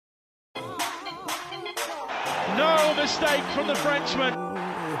No mistake from the Frenchman.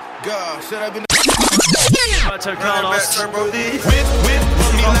 God, should have been Roberto Carlos.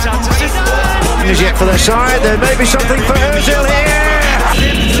 Music for the side, there may be something for Ozil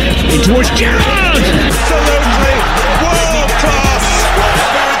here. Towards Gerrard. absolutely world class.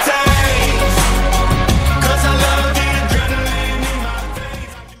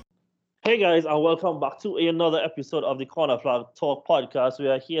 Hey guys, and welcome back to another episode of the Corner Flag Talk podcast. We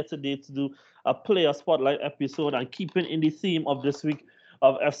are here today to do a player spotlight episode, and keeping in the theme of this week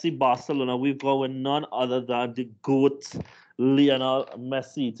of FC Barcelona, we've got with none other than the GOAT, Lionel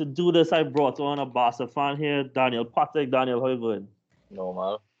Messi. To do this, I brought on a Barca fan here, Daniel. Patrick, Daniel, how you going?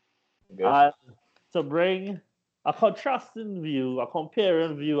 Normal. Good. To bring a contrasting view, a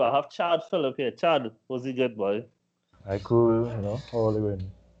comparing view, I have Chad Phillip here. Chad, was he good, boy? I cool, all the way.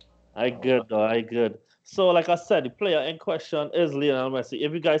 I good. So, like I said, the player in question is Lionel Messi.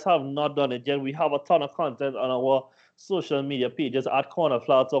 If you guys have not done it yet, we have a ton of content on our social media pages at Corner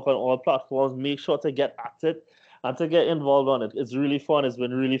Flag Talk on all platforms. Make sure to get at it and to get involved on it. It's really fun. It's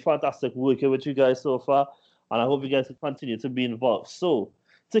been really fantastic working with you guys so far, and I hope you guys will continue to be involved. So,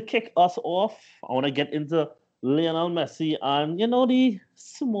 to kick us off, I want to get into Lionel Messi and, the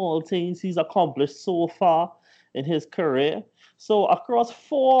small things he's accomplished so far in his career. So across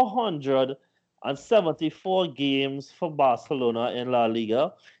 474 games for Barcelona in La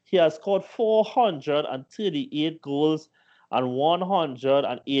Liga, he has scored 438 goals and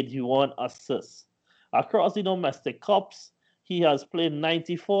 181 assists. Across the domestic cups, he has played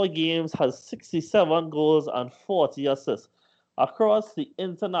 94 games, has 67 goals and 40 assists. Across the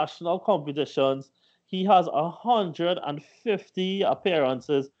international competitions, he has 150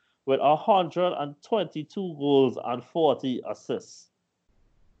 appearances with 122 goals and 40 assists.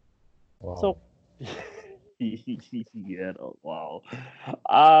 Wow. So, wow.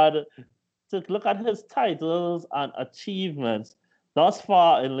 And to look at his titles and achievements thus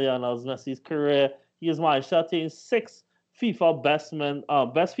far in Lionel Messi's career, he has managed to attain 6 FIFA Best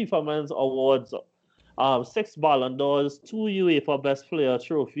FIFA Men's Awards, 6 Ballon d'Ors, 2 UEFA Best Player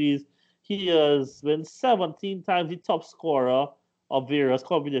trophies. He has been 17 times the top scorer of various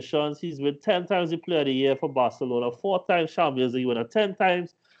competitions. He's been 10 times the Player of the Year for Barcelona, 4 times Champions League winner, 10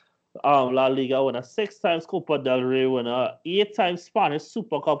 times La Liga winner, 6 times Copa del Rey winner, 8 times Spanish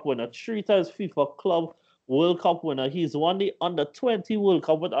Super Cup winner, 3 times FIFA Club World Cup winner. He's won the Under-20 World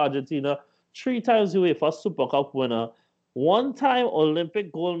Cup with Argentina, 3 times UEFA Super Cup winner, 1 time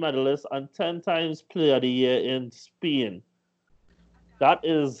Olympic gold medalist, and 10 times Player of the Year in Spain. That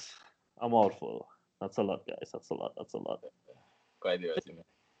is a mouthful. That's a lot, guys. That's a lot. Quite the resume.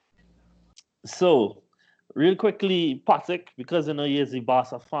 So, real quickly, Patrick, because he is a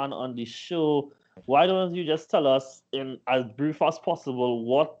Barca fan on the show, why don't you just tell us in as brief as possible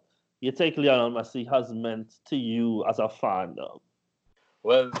what you think Lionel Messi has meant to you as a fan?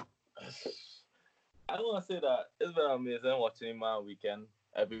 Well, I want to say that it's been amazing watching him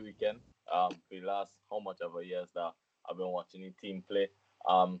every weekend. For the last how much of a years that I've been watching the team play.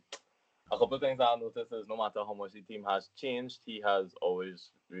 A couple of things I've noticed is no matter how much the team has changed, he has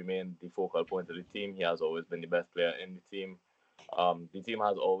always remained the focal point of the team. He has always been the best player in the team. The team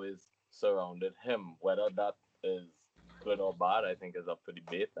has always surrounded him. Whether that is good or bad, I think is up for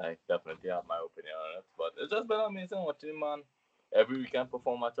debate. I definitely have my opinion on it. But it's just been amazing watching him, man. Every weekend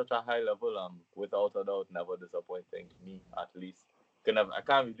perform at such a high level. Without a doubt, never disappointing me, at least. I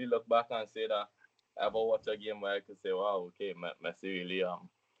can't really look back and say that I ever watched a game where I could say, wow, okay, Messi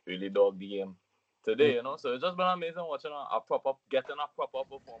really dogged the game today, So it's just been amazing watching getting a proper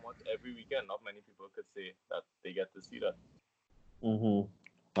performance every weekend. Not many people could say that they get to see that.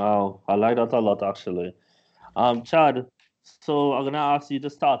 Wow, I like that a lot, actually. Chad, so I'm gonna ask you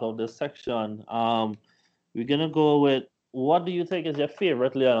to start off this section. We're gonna go with, what do you think is your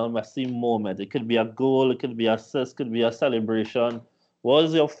favorite Lionel Messi moment? It could be a goal, it could be an assist, it could be a celebration. What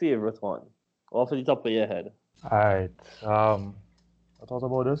is your favorite one? Off the top of your head. All right. I thought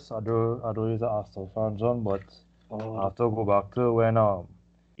about this. I don't use an Arsenal fan, John, but I have to go back to when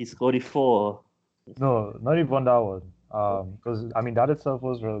he scored the 4. No, not even that one. Because that itself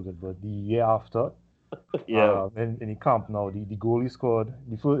was really good, but the year after, yeah, in the camp now, the goal he scored,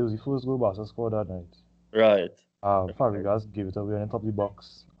 it was the first goal Barca scored that night. Right. Fabregas gave it away on the top of the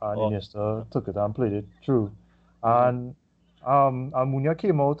box, and Iniesta took it and played it through. And Munya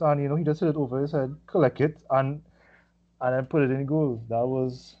came out and he just hit it over his head, collect it, and then put it in the goal. That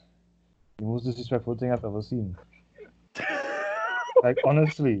was the most disrespectful thing I've ever seen. Like,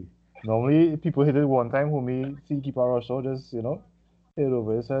 honestly, normally people hit it one time, homie, see the keeper rush out, just, hit it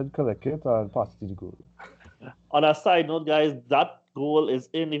over his head, collect it, and pass it to the goal. On a side note, guys, that goal is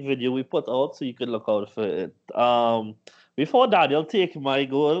in the video we put out, so you can look out for it. Before Daniel take my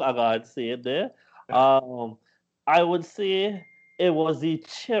goal, I gotta say it there. I would say it was the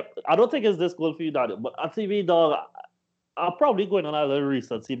chip. I don't think it's this goal for you, Daniel, but on TV, dog, I'm probably going on a little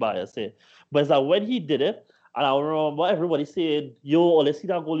recency bias here. But it's that when he did it, and I remember everybody saying, yo, let's see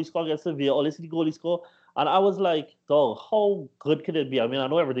that goal he scored against Sevilla, or let's see the goal he scored. And I was like, dog, how good can it be? I mean, I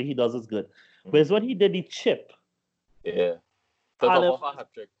know everything he does is good. But it's when he did the chip. Yeah. Off a hat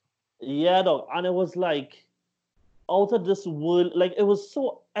trick. Yeah, dog. And it was like out of this world. Like, it was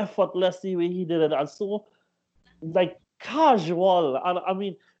so effortless the way he did it. And so, like, casual. And I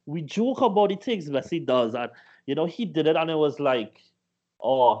mean, we joke about the things Messi does. And, he did it. And it was like,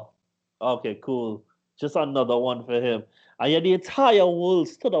 oh, okay, cool. Just another one for him. And yet the entire world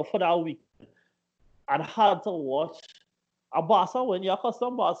stood up for that week and had to watch a Barca win. You're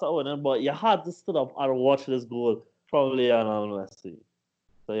accustomed to Barca winning, but you had to stand up and watch this goal from Lionel Messi.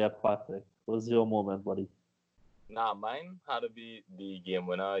 So yeah, Patrick, what was your moment, buddy? Nah, mine had to be the game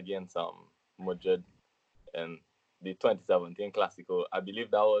winner against Madrid in the 2017 Clasico. I believe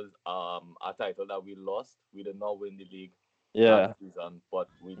that was a title that we lost. We did not win the league that season, but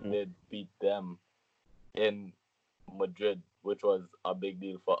we did beat them in Madrid, which was a big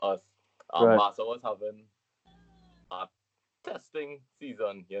deal for us. Barca was having a testing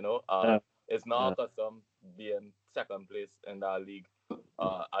season, It's not accustomed being second place in that league,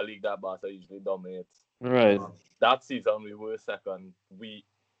 a league that Barca usually dominates. Right. That season we were second. We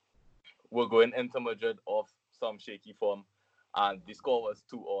were going into Madrid off some shaky form, and the score was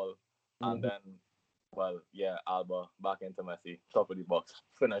 2-2. And then, Alba back into Messi, top of the box,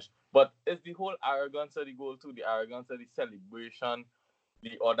 finish. But it's the whole arrogance of the goal too, the arrogance of the celebration,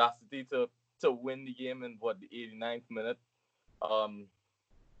 the audacity to win the game in the 89th minute, and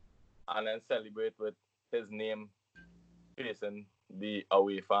then celebrate with his name facing the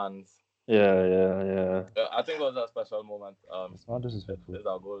away fans. Yeah. I think it was a special moment. It's not disrespectful. It's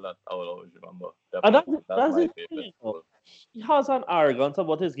a goal that I will always remember. And that's my the thing. He has an arrogance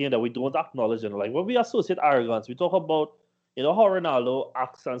about his game that we don't acknowledge. Like when we associate arrogance, we talk about how Ronaldo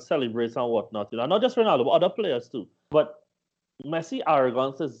acts and celebrates and whatnot. Not just Ronaldo, but other players too. But Messi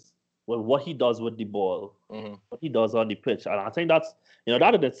arrogance is what he does with the ball, what he does on the pitch, and I think that's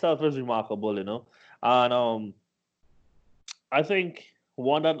that in itself is remarkable. And I think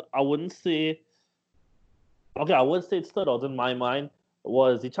one that I wouldn't say it stood out in my mind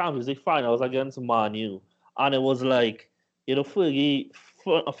was the Champions League finals against Man U. And it was like, Fergie,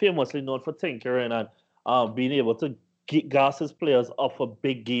 famously known for tinkering and being able to gas his players up for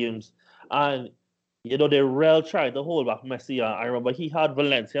big games. And, they really tried to hold back Messi. I remember he had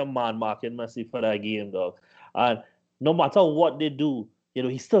Valencia man marking Messi for that game, dog. And no matter what they do,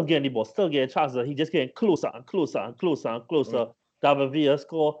 he's still getting the ball, still getting chances. He's just getting closer and closer and closer and closer. David Villa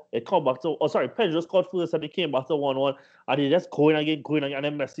scored, it come back to, Pedro scored first and it came back to 1-1, and he just going again, and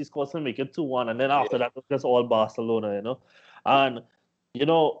then Messi scores to make it 2-1, and then after that, it's just all Barcelona, And,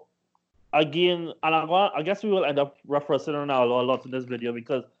 again, and I guess we will end up referencing Ronaldo a lot in this video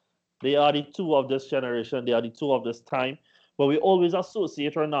because they are the two of this generation, they are the two of this time, but we always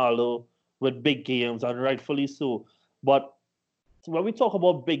associate Ronaldo with big games, and rightfully so. But when we talk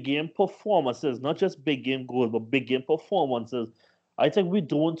about big game performances, not just big game goals, but big game performances, I think we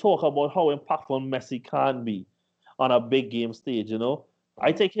don't talk about how impactful Messi can be on a big game stage,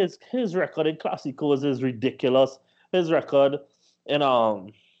 I think his record in Clásicos is ridiculous. His record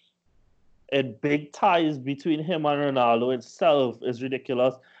in big ties between him and Ronaldo itself is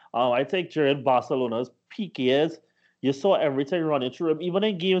ridiculous. I think during Barcelona's peak years, you saw everything running through him, even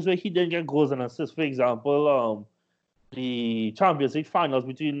in games where he didn't get goals and assists. For example, the Champions League finals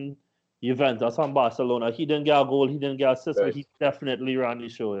between Juventus and Barcelona, he didn't get a goal, he didn't get assist, but he definitely ran the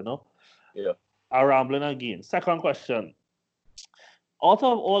show, Yeah. I'm rambling again. Second question. Out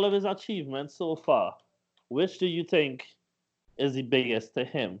of all of his achievements so far, which do you think is the biggest to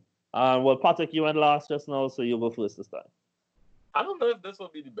him? Well, Patrick, you went last just now, so you'll go first this time. I don't know if this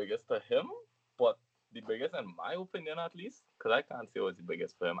will be the biggest to him, but the biggest in my opinion at least, because I can't say it was the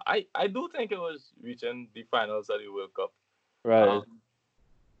biggest for him. I do think it was reaching the finals of the World Cup. Right.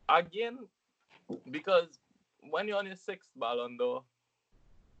 Again, because when you're on your sixth Ballon d'Or,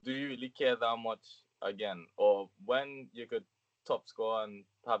 do you really care that much again? Or when you could top score and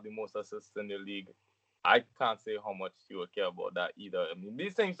have the most assists in the league, I can't say how much you would care about that either. I mean,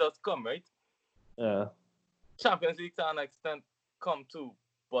 these things just come, right? Yeah. Champions League to an extent come too,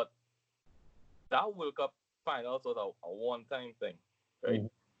 but that World Cup finals was a one-time thing, right?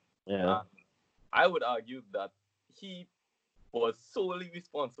 Yeah. And I would argue that he was solely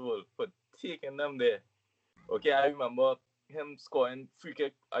responsible for taking them there. Okay, I remember him scoring free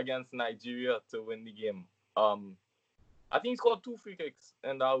kick against Nigeria to win the game. I think he scored 2 free kicks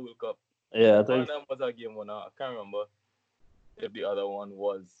in that World Cup. Yeah, I One think of them was a game winner. I can't remember if the other one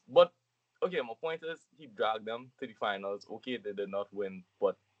was. But okay, my point is he dragged them to the finals. Okay, they did not win,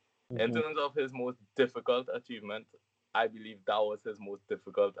 but in terms of his most difficult achievement, I believe that was his most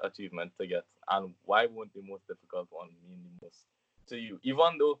difficult achievement to get. And why won't the most difficult one mean the most to you?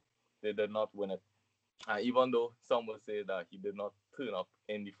 Even though they did not win it. Even though some will say that he did not turn up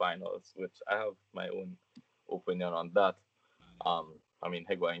in the finals, which I have my own opinion on that. I mean,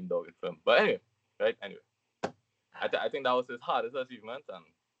 Higuain dog it for him. But anyway, right? Anyway, I think that was his hardest achievement, and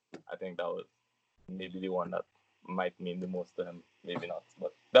I think that was maybe the one that might mean the most to him. Maybe not,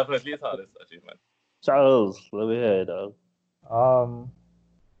 but definitely his hardest achievement. Charles, let me hear it, dog.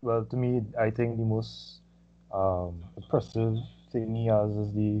 Well, to me, I think the most impressive thing he has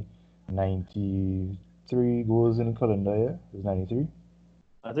is the 93 goals in the calendar year. Is 93?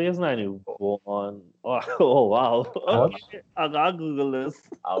 I think it's 91. Oh, wow. What? Okay, I gotta Google this.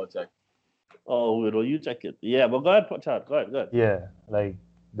 I'll check. Oh, Widow, you check it. Yeah, but go ahead, chat. Go ahead. Yeah, like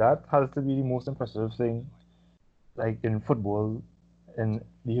that has to be the most impressive thing, like in football, in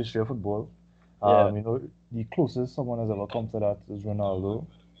the history of football. Yeah. The closest someone has ever come to that is Ronaldo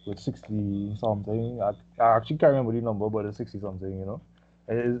with 60 something. I actually can't remember the number, but it's 60 something.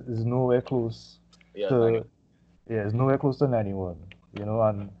 It's nowhere close Yeah, to it's nowhere close to 91.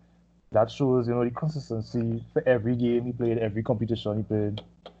 And that shows the consistency for every game he played, every competition he played.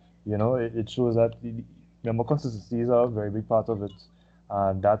 It shows that remember, consistency is a very big part of it,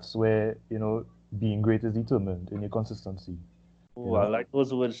 and that's where being great is determined in your consistency. Ooh, I like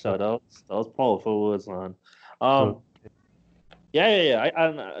those words, shout outs. That was powerful words, man. So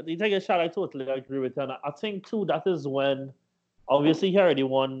Yeah. You take a shot. I totally agree with you. And I think too that is when, obviously, he already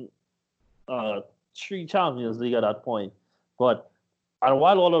won 3 Champions League at that point. And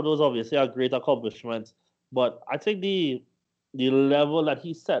while all of those obviously are great accomplishments, but I think the level that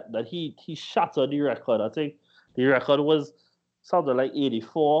he set, that he shattered the record. I think the record was something like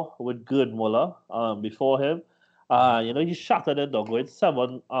 84 with Gerd Muller before him. He shattered it, dog, with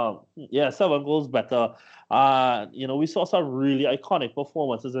 7 goals better. We saw some really iconic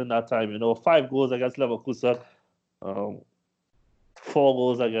performances in that time. 5 goals against Leverkusen, 4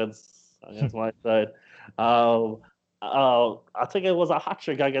 goals against my side. I think it was a hat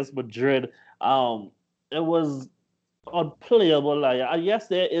trick against Madrid. It was unplayable. And yes,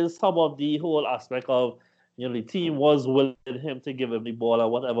 there is some of the whole aspect of the team was willing him to give him the ball or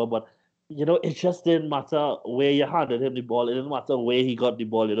whatever, but it just didn't matter where you handed him the ball. It didn't matter where he got the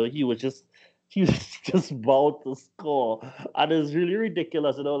ball. He was just about to score, and it's really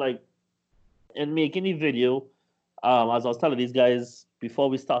ridiculous. Like in making the video, as I was telling these guys before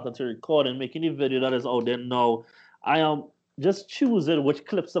we started to record, and making the video that is out there now, I am just choosing which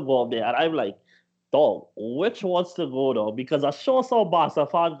clips to go up there, and I'm like, dog, which ones to go though? Because I sure saw Barca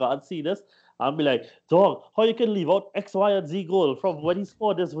fan God see this and be like, dog, how you can leave out X, Y, and Z goal from when he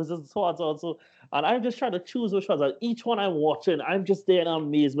scored this was so and so and so. And I'm just trying to choose which ones. And each one I'm watching, I'm just there in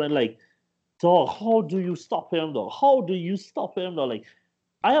amazement, like, dog, how do you stop him though? How do you stop him though? Like,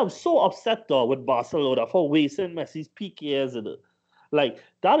 I am so upset though with Barcelona for wasting Messi's peak years in it. Like,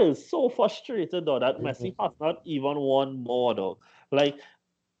 that is so frustrating though that Messi has not even won more though. Like,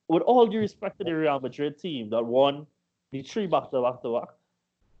 with all due respect to the Real Madrid team that won the 3 back-to-back,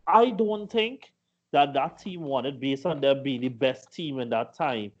 I don't think that team won it based on them being the best team in that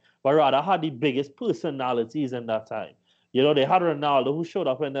time, but rather had the biggest personalities in that time. They had Ronaldo who showed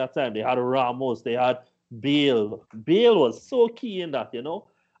up in that time. They had Ramos. They had Bale. Bale was so key in that,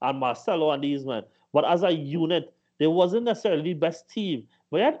 and Marcelo and these men. But as a unit, they wasn't necessarily the best team.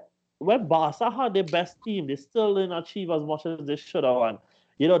 But yet, when Barca had the best team, they still didn't achieve as much as they should have. And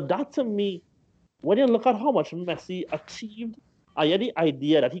that to me, when you look at how much Messi achieved, I had the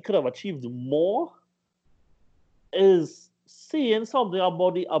idea that he could have achieved more, is saying something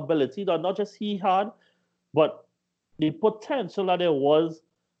about the ability that not just he had, but the potential that there was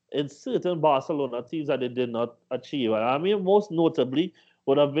in certain Barcelona teams that they did not achieve. And I mean, most notably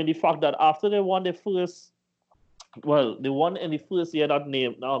would have been the fact that after they won they won in the first year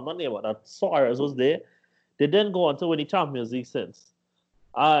that Suarez was there, they didn't go on to win the Champions League since.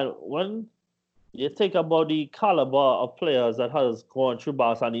 And when you think about the caliber of players that has gone through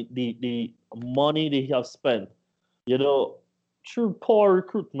Barca and the money they have spent, through poor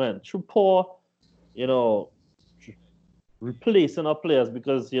recruitment, through poor, replacing of players,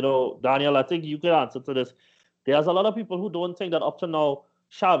 because, Daniel, I think you can answer to this. There's a lot of people who don't think that up to now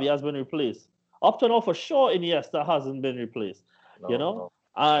Xavi has been replaced. Up to now, for sure, Iniesta hasn't been replaced.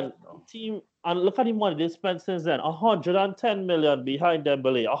 And team, and look at the money they spent since then. 110 million behind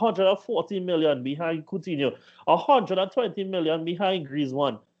Dembele, 140 million behind Coutinho, 120 million behind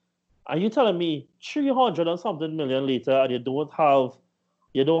Griezmann. And you telling me 300 and something million later, and you don't have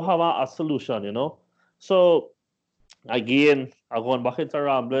a solution, you know? So again, I'm going back into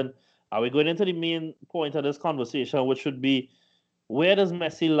rambling. Are we going into the main point of this conversation, which should be where does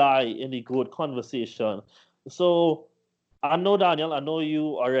Messi lie in the GOAT conversation? So I know, Daniel, I know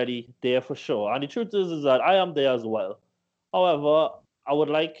you already there for sure. And the truth is that I am there as well. However, I would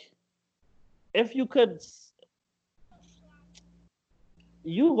like, if you could,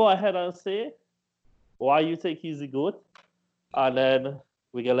 you go ahead and say why you think he's the GOAT, and then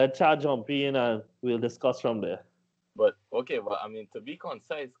we can let Chad jump in and we'll discuss from there. But okay, but I mean, to be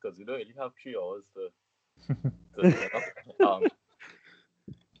concise, because we don't really have 3 hours to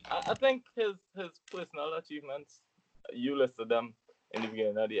I think his personal achievements, you listed them in the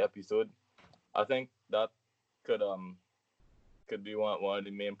beginning of the episode. I think that could be one of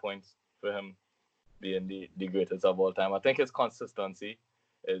the main points for him being the greatest of all time. I think his consistency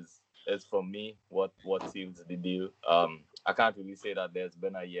is for me what seals the deal. I can't really say that there's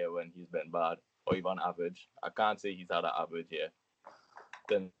been a year when he's been bad or even average. I can't say he's had an average year.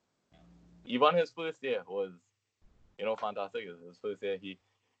 Then even his first year was, fantastic. His first year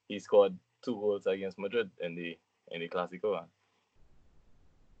he scored 2 goals against Madrid in the Clásico.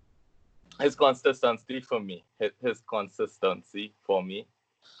 His consistency for me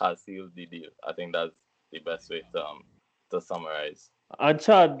has sealed the deal. I think that's the best way to summarize. And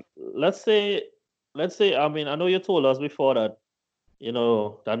Chad, let's say, I mean, I know you told us before that,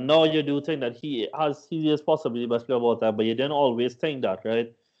 that now you do think that he is possibly the best player of all time, but you didn't always think that,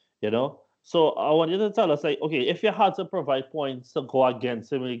 right? So I want you to tell us, like, okay, if you had to provide points to go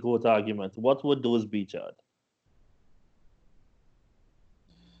against him in the GOAT argument, what would those be, Chad?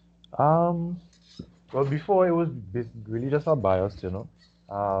 Well, before it was really just a bias, it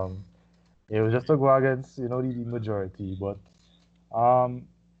was just to go against, the majority. But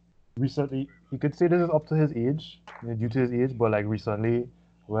recently, you could say this is up to his age, due to his age. But like recently,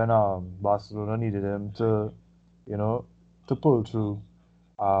 when Barcelona needed him to, to pull through,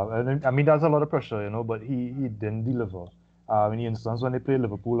 and I mean that's a lot of pressure, but he didn't deliver. In the instance when they played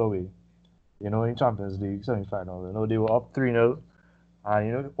Liverpool away, in Champions League semi-final, they were up 3-0.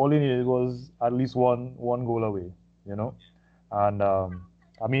 And all he needed was at least one goal away, and I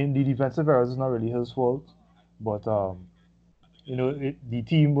mean the defensive errors is not really his fault, but the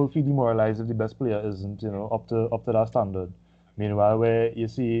team will feel demoralized if the best player isn't up to that standard. Meanwhile, where you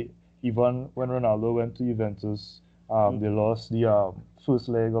see even when Ronaldo went to Juventus, they lost the first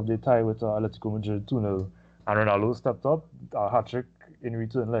leg of the tie with Atletico Madrid 2-0, and Ronaldo stepped up a hat-trick in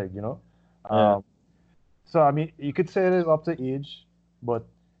return leg, So I mean you could say it is up to age. But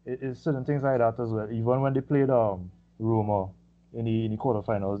it's certain things like that as well. Even when they played Roma in the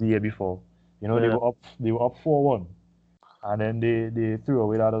quarterfinals the year before, they were up 4-1, and then they threw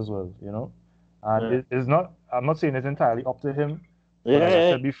away that as well, And it's not. I'm not saying it's entirely up to him. But like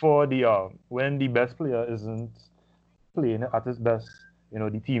I said before, when the best player isn't playing at his best,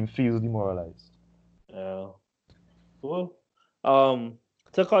 the team feels demoralized. Yeah. Cool.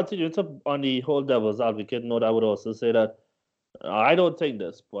 To continue on the whole devil's advocate note, I would also say that I don't think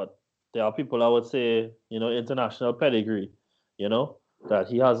this, but there are people I would say, international pedigree, that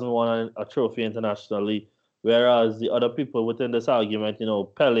he hasn't won a trophy internationally, whereas the other people within this argument,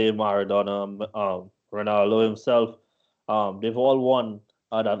 Pele, Maradona, Ronaldo himself, they've all won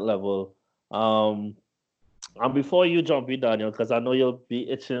at that level. And before you jump in, Daniel, because I know you'll be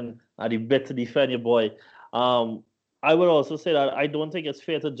itching at the bit to defend your boy, I would also say that I don't think it's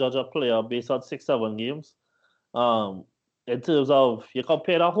fair to judge a player based on 6-7 games. In terms of you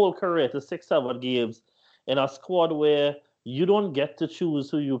compare the whole career to 6-7 games in a squad where you don't get to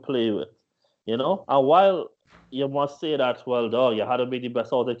choose who you play with, And while you must say that, well, dog, you had to be the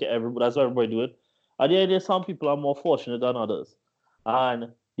best out of everybody, that's what everybody do it. At the end of the day, some people are more fortunate than others.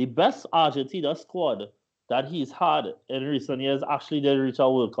 And the best Argentina squad that he's had in recent years actually did reach a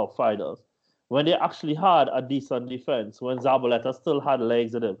World Cup finals. When they actually had a decent defense, when Zabaleta still had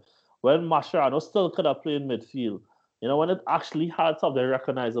legs in him, when Mascherano still could have played midfield. When it actually had something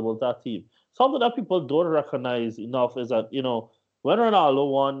recognizable to that team. Something that people don't recognize enough is that, when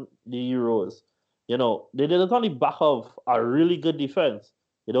Ronaldo won the Euros, they did it on the back of a really good defense.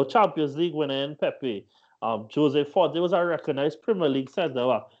 Champions League winner in Pepe, Jose Fonte was a recognized Premier League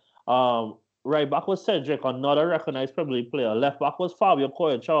centre. Right back was Cedric, another recognized Premier League player. Left back was Fabio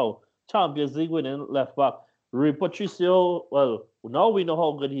Coentrão, Champions League winning left back. Rui Patricio, well, now we know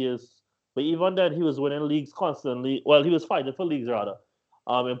how good he is. But even then, he was winning leagues constantly. Well, he was fighting for leagues, rather.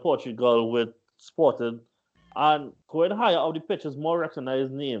 in Portugal with Sporting, and going higher up the pitch is more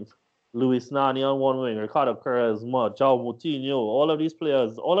recognized names. Luis Nani on one wing, Ricardo Quaresma, João Moutinho, all of these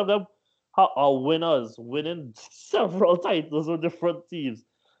players, all of them are winners, winning several titles with different teams,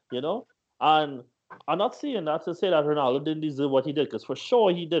 you know? And I'm not saying that to say that Ronaldo didn't deserve what he did, because for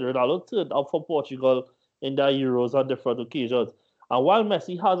sure he did. Ronaldo turned up for Portugal in their Euros on different occasions. And while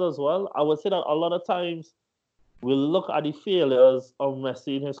Messi has as well, I would say that a lot of times we look at the failures of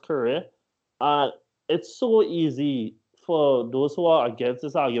Messi in his career, and it's so easy for those who are against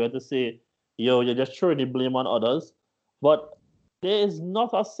this argument to say, yo, you're just throwing the blame on others. But there is not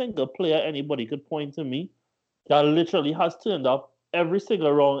a single player anybody could point to me that literally has turned up every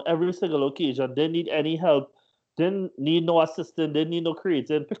single round, every single occasion. Didn't need any help, didn't need no assistance, didn't need no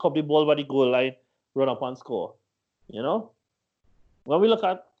creating, pick up the ball by the goal line, run up and score. You know? When we look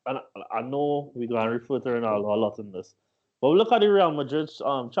at, and I know we're going to refer to Ronaldo a lot in this, but we look at the Real Madrid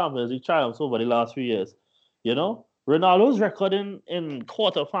Champions League triumphs over the last few years, you know? Ronaldo's record in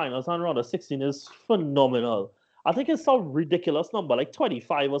quarterfinals and round of 16 is phenomenal. I think it's some ridiculous number, like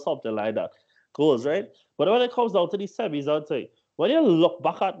 25 or something like that, goals, right? But when it comes down to the semis, I'll tell you, when you look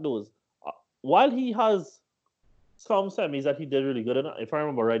back at those, while he has some semis that he did really good in, if I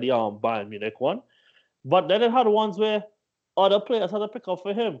remember right, the Bayern Munich one, but then it had ones where other players had to pick up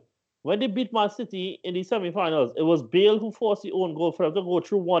for him. When they beat Man City in the semi-finals, it was Bale who forced the own goal for them to go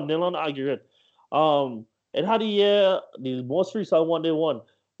through 1-0 on aggregate. It had a year, the most recent one they won,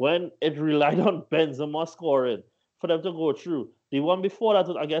 when it relied on Benzema scoring for them to go through. The one before that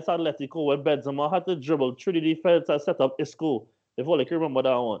was against Atletico, when Benzema had to dribble through the defense and set up Isco, if only can remember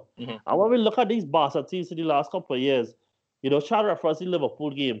that one. Mm-hmm. And when we look at these Barca teams in the last couple of years, you know, Chad referenced the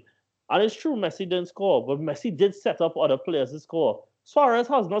Liverpool game. And it's true, Messi didn't score, but Messi did set up other players to score. Suarez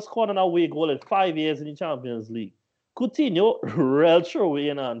has not scored an away goal in 5 years in the Champions League. Coutinho railed through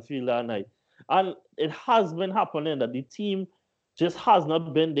in Anfield that night. And it has been happening that the team just has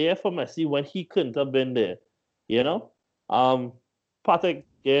not been there for Messi when he couldn't have been there. You know? Patrick,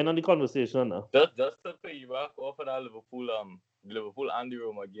 getting on the conversation now. Just to piggyback off of that Liverpool and the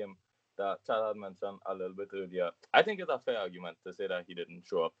Roma game that Chad had mentioned a little bit earlier, I think it's a fair argument to say that he didn't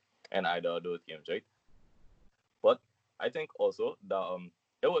show up in either of those games, right? But I think also that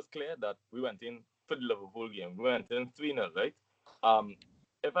it was clear that we went in for the Liverpool game. We went in 3-0, right?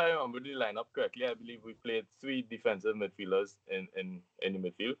 If I remember the lineup correctly, I believe we played 3 defensive midfielders in the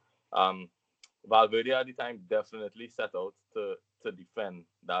midfield. Valverde at the time definitely set out to defend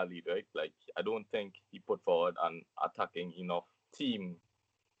that lead, right? Like, I don't think he put forward an attacking enough team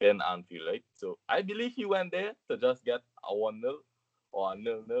in Anfield, right? So I believe he went there to just get a 1-0 or a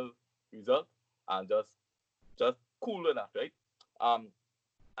 0-0 result and just cool with that, right?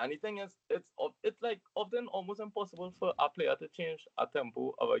 And the thing is, it's like often almost impossible for a player to change a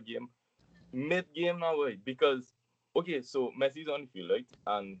tempo of a game mid-game now, right? Because, okay, so Messi's on the field, right?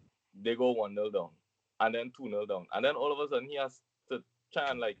 And they go 1-0 down, and then 2-0 down. And then all of a sudden, he has to try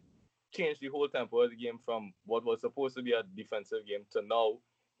and, like, change the whole tempo of the game from what was supposed to be a defensive game to now,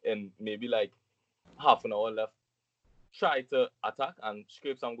 in maybe, like, half an hour left, try to attack and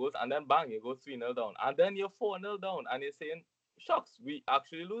scrape some goals, and then bang, you go 3-0 down. And then you're 4-0 down, and you're saying, shucks, we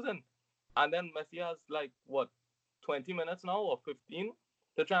actually losing. And then Messi has, like, what, 20 minutes now or 15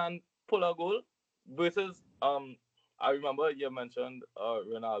 to try and pull a goal versus, I remember you mentioned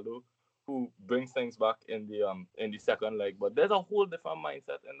Ronaldo, who brings things back in the second leg. But there's a whole different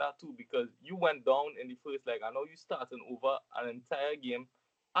mindset in that too, because you went down in the first leg. I know you starting over an entire game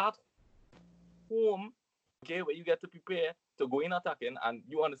at home, okay, where you get to prepare to go in attacking and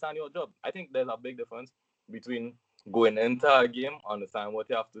you understand your job. I think there's a big difference between going into a game, understand what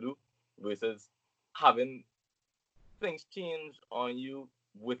you have to do, versus having things change on you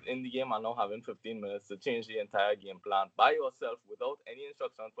within the game and now having 15 minutes to change the entire game plan by yourself without any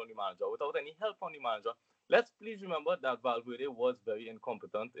instructions from the manager, without any help from the manager. Let's please remember that Valverde was very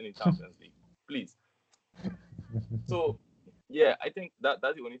incompetent in the Champions League. Please. So, yeah, I think that's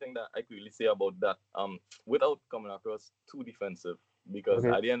the only thing that I could really say about that, without coming across too defensive, because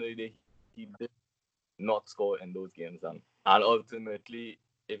at the end of the day, he did not score in those games, and ultimately,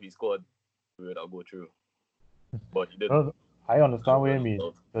 if he scored, we would have go through. But he didn't. I understand what you mean,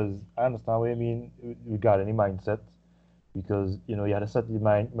 because I understand what you mean regarding the mindset, because you had to set your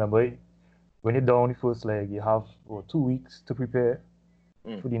mind. Remember, when you're down the first leg, you have 2 weeks to prepare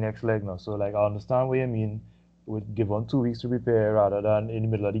for the next leg now. So, like, I understand what you mean. Would give on 2 weeks to prepare rather than in the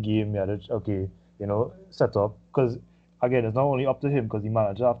middle of the game. You had to, set up, because again, it's not only up to him, because the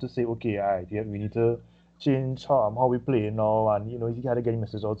manager have to say, okay, all right, we need to change how we play now, and he got to get the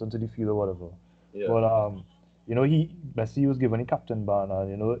message out into the field or whatever. Yeah. But Messi was given a captain ban,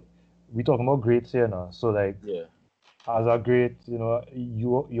 and we talking about greats here now. So like, Yeah. as a great,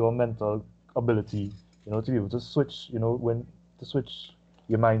 your mental ability, to be able to switch, when to switch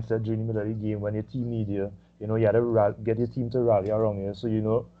your mindset during the middle of the game when your team need you, you had to get your team to rally around you. So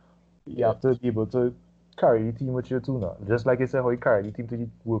you have to be able to carry the team with you too now. Just like I said, how you carried the team to the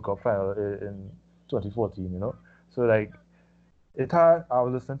World Cup final in 2014. So like I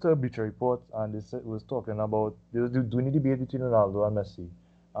was listening to a Bleacher Report and it was talking about they was doing a debate between Ronaldo and Messi,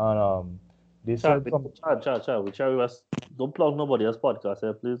 and they said something. Don't plug nobody else's podcast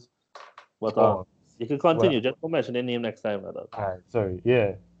here, please. But Oh, you can continue. well, Just don't mention their name next time, brother. alright, sorry,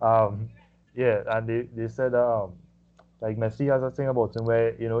 yeah, yeah, and they said like Messi has a thing about him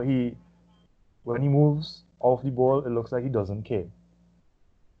where he when he moves off the ball, it looks like he doesn't care.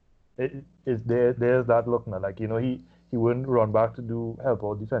 There's that look now, like he wouldn't run back to do help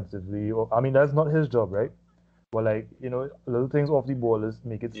out defensively, or I mean that's not his job, right? But like little things off the ball is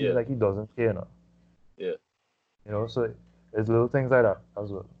make it seem Yeah. like he doesn't care now. Yeah. So there's little things like that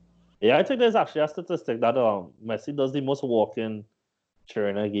as well. Yeah, I think there's actually a statistic that Messi does the most walking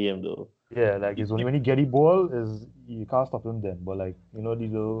during a game, though. Yeah, like it's only when he get the ball is you can't stop him then. But like the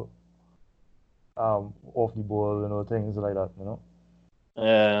little off the ball, things like that.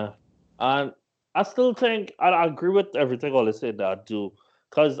 Yeah, and I still think I agree with everything all they said that do.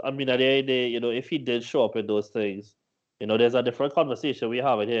 Because I mean, at the end of the day, if he did show up in those things, there's a different conversation we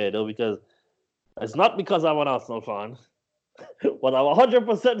have it here, because it's not because I'm an Arsenal fan, but I'm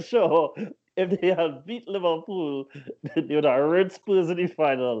 100% sure if they had beat Liverpool, they would have rid Spurs in the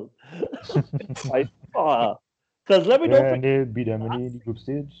final. By far. Because let me know. Yeah, and they beat them in the group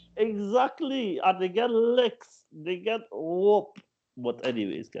stage. Exactly. And they get licks. They get whooped. But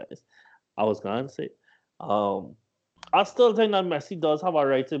anyways, guys, I was gonna say, I still think that Messi does have a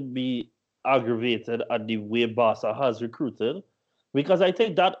right to be aggravated at the way Barca has recruited, because I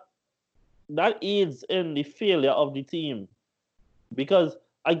think that aids in the failure of the team. Because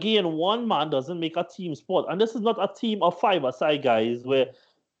again, one man doesn't make a team sport, and this is not a team of five-a-side guys. Where,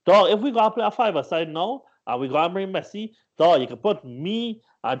 dog, if we gotta play a five-a-side now, and we gotta bring Messi, dog, you can put me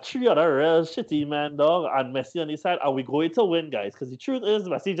and three other real shitty man, dog, and Messi on the side, and we going to win, guys. Because the truth is,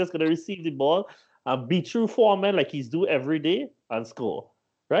 Messi just gonna receive the ball and beat through four men like he's do every day and score,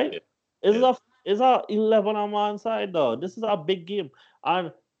 right? Yeah. It's a 11 on one side, dog. This is a big game,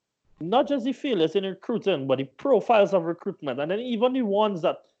 and not just the failures in recruiting, but the profiles of recruitment, and then even the ones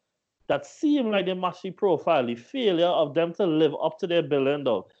that seem like they match the profile, the failure of them to live up to their billing,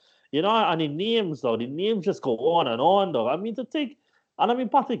 dog. And the names, though, the names just go on, dog. I mean,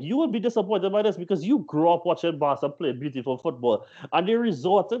 Patrick, you will be disappointed by this because you grew up watching Barca play beautiful football, and they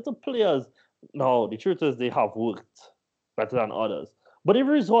resorted to players. No, the truth is they have worked better than others, but they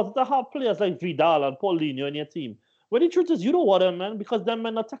resorted to have players like Vidal and Paulinho in your team. Well, the truth is, you don't want them, man, because them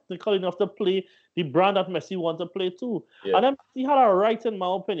men are technical enough to play the brand that Messi wants to play too. Yeah. And then he had a right, in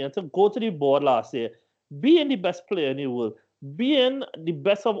my opinion, to go to the board last year, being the best player in the world, being the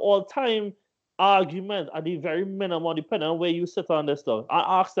best of all time argument at the very minimum, depending on where you sit on this stuff.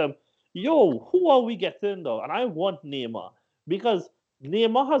 I asked them, yo, who are we getting, though? And I want Neymar, because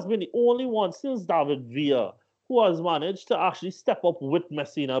Neymar has been the only one since David Villa who has managed to actually step up with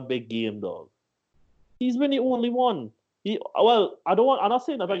Messi in a big game, dog. He's been the only one. I'm not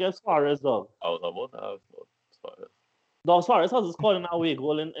saying that against Suarez, dog. I was about to have Suarez. Dog, Suarez hasn't scored an away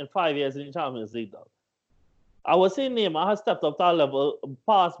goal in 5 years in the Champions League, dog. I was saying Neymar has stepped up that level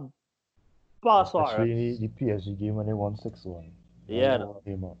past Suarez. Especially the PSG game when they won 6-1. Yeah.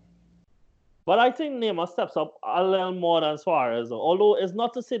 Neymar. But I think Neymar steps up a little more than Suarez, though. Although it's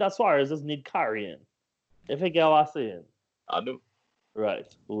not to say that Suarez doesn't need carrying. If you get what I'm saying. I do. Right.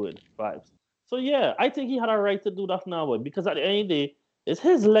 Good. Vibes. So yeah, I think he had a right to do that now, because at the end of the day, it's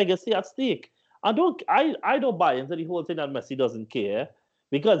his legacy at stake. I don't buy into the whole thing that Messi doesn't care,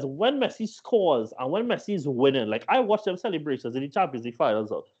 because when Messi scores and when Messi is winning, like I watched them celebrations in the Champions League finals,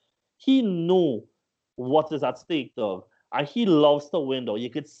 dog, he knew what is at stake, dog, and he loves to win, dog. You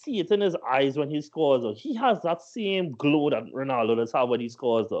could see it in his eyes when he scores, dog. He has that same glow that Ronaldo does have when he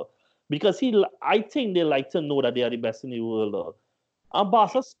scores, dog, because I think they like to know that they are the best in the world, dog. And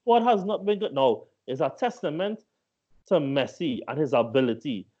Barca's squad has not been good. No, it's a testament to Messi and his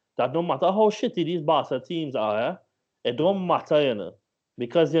ability that no matter how shitty these Barca teams are, it don't matter,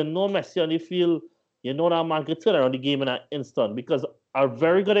 because Messi on the field, that man could turn around the game in an instant. Because a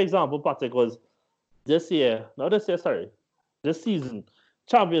very good example, Patrick, was this season,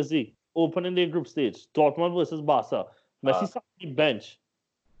 Champions League, opening the group stage, Dortmund versus Barca. Messi started the bench.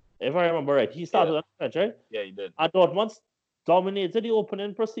 If I remember right, he started on the bench, right? Yeah, he did. And Dortmund dominated the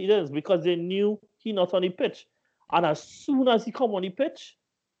opening proceedings because they knew he not on the pitch. And as soon as he come on the pitch,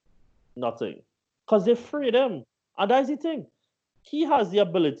 nothing. Because they afraid him. And that's the thing. He has the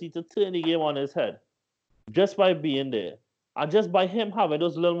ability to turn the game on his head just by being there. And just by him having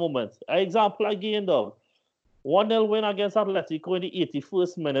those little moments. An example again, dog. 1-0 win against Atletico in the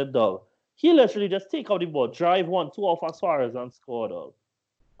 81st minute, dog. He literally just take out the ball, drive 1-2 off on Suarez and score, dog.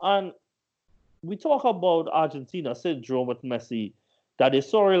 And we talk about Argentina syndrome with Messi, that they're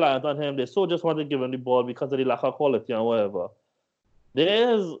so reliant on him, they so just want to give him the ball because of the lack of quality and whatever.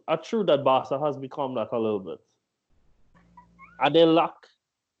 There is a truth that Barca has become that a little bit. And they lack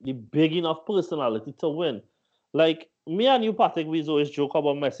the big enough personality to win. Like, me and you, Patrick, we always joke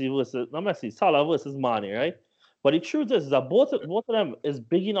about Salah versus Mane, right? But the truth is that both of them is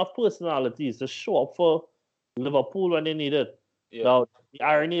big enough personalities to show up for Liverpool when they need it. Yeah. Now, the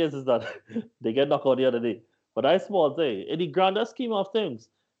irony is that they get knocked out the other day. But that's small thing. In the grander scheme of things,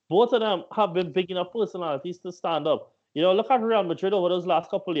 both of them have been big enough personalities to stand up. You know, look at Real Madrid over those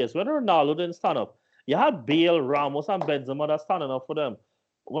last couple of years. When Ronaldo didn't stand up, you had Bale, Ramos, and Benzema that standing up for them.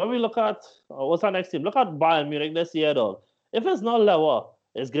 When we look at, what's our next team? Look at Bayern Munich this year, dog. If it's not Lewa,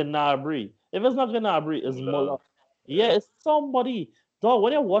 it's Gnabry. If it's not Gnabry, it's Muller. Yeah, it's somebody. Dog,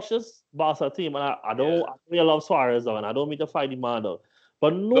 when you watch this Barca team, and I really love Suarez, dog, and I don't mean to fight the man, dog.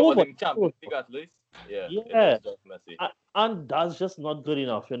 But nobody. At least. Yeah. And that's just not good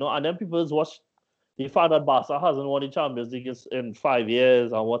enough, you know. And then people just watch the fact that Barca hasn't won the Champions League in 5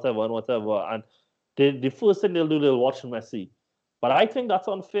 years and whatever. And the first thing they'll do, they'll watch Messi. But I think that's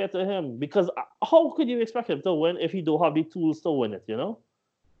unfair to him because how could you expect him to win if he don't have the tools to win it, you know?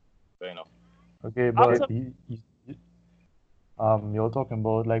 Fair enough. Okay, but you're talking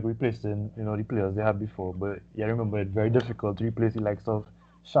about like replacing, you know, the players they had before, but yeah, remember it's very difficult to replace the likes of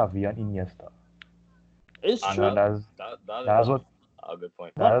Xavi and Iniesta. It's and true. That's what a good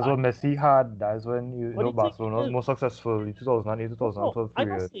point. That's what Messi had. That's when you know Barcelona was more successful in 2008, 2012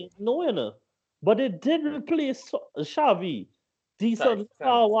 period. No, but they did replace Xavi decent for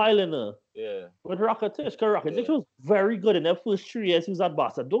a while in with Rakitic. Rakitic was very good in their first 3 years he was at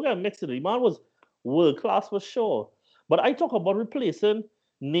Barca. Don't get mixed with it. The man was world class for sure. But I talk about replacing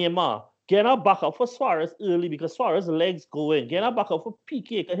Neymar, getting a backup for Suarez early because Suarez's legs go in. Getting a backup for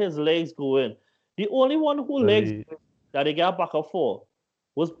Piqué because his legs go in. The only one who legs that they got backup for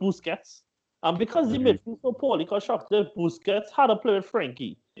was Busquets. And because the midfield so poorly constructed, Busquets had to play with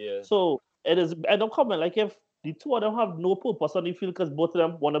Frankie. Yeah. So it is end up coming like if the two of them have no purpose on the field because both of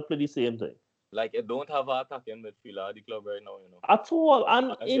them want to play the same thing. Like it don't have an attacking midfielder at the club right now, you know. At all.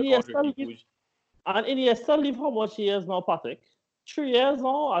 And Iniesta leave how much years now, Patrick? 3 years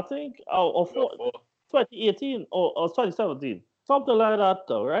now, I think. Or 2018 or 2017. Something like that,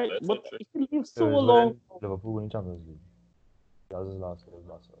 though, right? But he lives so long. Liverpool winning Champions League. That was his last year with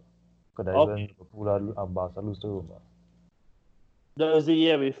Barca. Because that is when Liverpool and Barca lose to Roma. That was the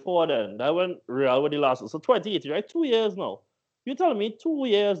year before then. That when Real were the last. So 2018, right? 2 years now. You telling me 2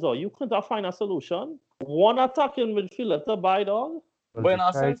 years, though, you couldn't find a solution? One attacking midfielder to buy, dog?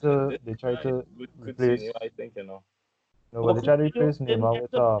 Well, they tried to replace. I think, you know. No, but they tried to replace Neymar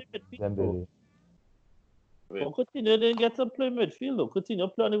with Dembele. But Coutinho didn't get to play midfield, though.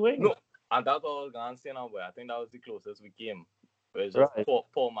 Coutinho play on the wing. No, and that's all I was going to say now, boy. I think that was the closest we came. It's just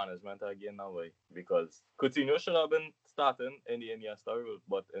poor management again now, boy. Because Coutinho should have been starting in the Iniesta role,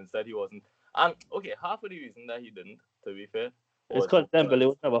 but instead he wasn't. And, okay, half of the reason that he didn't, to be fair, it's because Dembele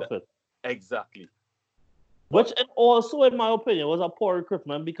was never fit. Exactly. Which also, in my opinion, was a poor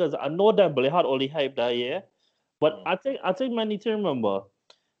recruitment because I know Dembele had all the hype that year. But I think man need to remember,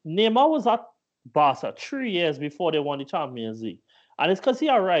 Neymar was at Barca 3 years before they won the Champions League. And it's because he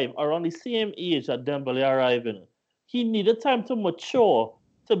arrived around the same age that Dembele arrived in. He needed time to mature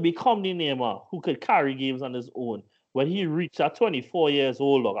to become the Neymar who could carry games on his own. When he reached at 24 years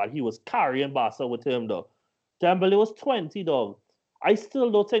old, dog, and he was carrying Barca with him, dog. Dembele was 20, dog. I still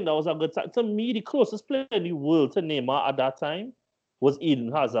don't think that was a good time. To me, the closest player in the world to Neymar at that time was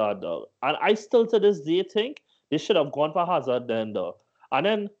Eden Hazard, dog. And I still to this day think they should have gone for Hazard then, dog. And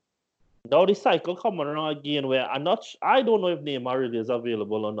then now the cycle coming around again where I don't know if Neymar really is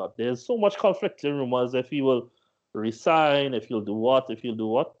available or not. There's so much conflicting rumors if he will resign, if he'll do what.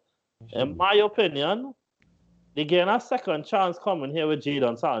 In my opinion, they get a second chance coming here with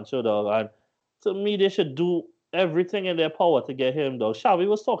Jadon Sancho, dog. And to me, they should do everything in their power to get him, dog. Xavi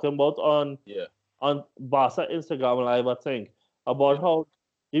was talking about on Barca Instagram Live, I think, about how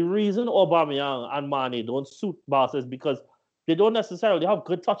the reason Aubameyang and Mane don't suit Barca is because they don't necessarily have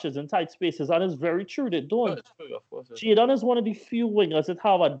good touches in tight spaces, and it's very true, they don't. Jadon is one of the few wingers that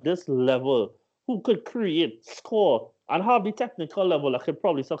have at this level who could create, score, and have the technical level that could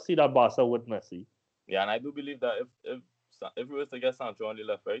probably succeed at Barca with Messi. Yeah, and I do believe that if we were to get Sancho on the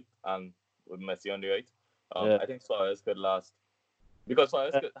left, right, and with Messi on the right, I think Suarez could last. Because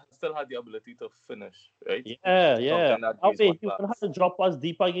Suarez still had the ability to finish, right? Yeah. That He wouldn't have to drop us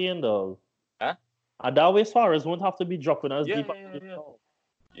deep again, though. Huh? And that way Suarez won't have to be dropping us deep again.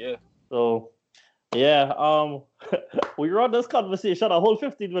 Yeah. So, we run this conversation a whole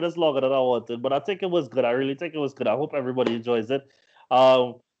 15 minutes longer than I wanted, but I think it was good. I really think it was good. I hope everybody enjoys it.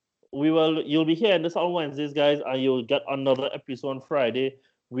 You'll be hearing this on Wednesdays, guys, and you'll get another episode on Friday.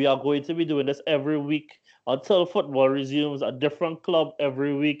 We are going to be doing this every week until football resumes. A different club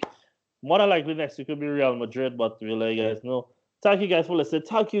every week. More than likely next week will be Real Madrid, but we'll let you guys know. Thank you guys for listening.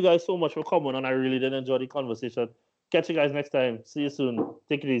 Thank you guys so much for coming on. I really did enjoy the conversation. Catch you guys next time. See you soon.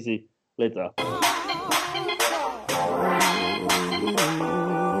 Take it easy. Later.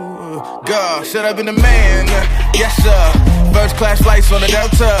 God, should have been the man. Yes, sir. First class flights on the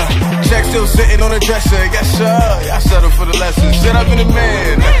Delta. Check still sitting on the dresser. Yes, sir. I settled for the lessons. Should have been the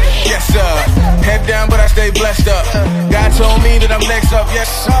man. Yes, sir. Head down, but I stay blessed up. God told me that I'm next up. Yes,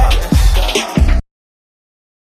 sir.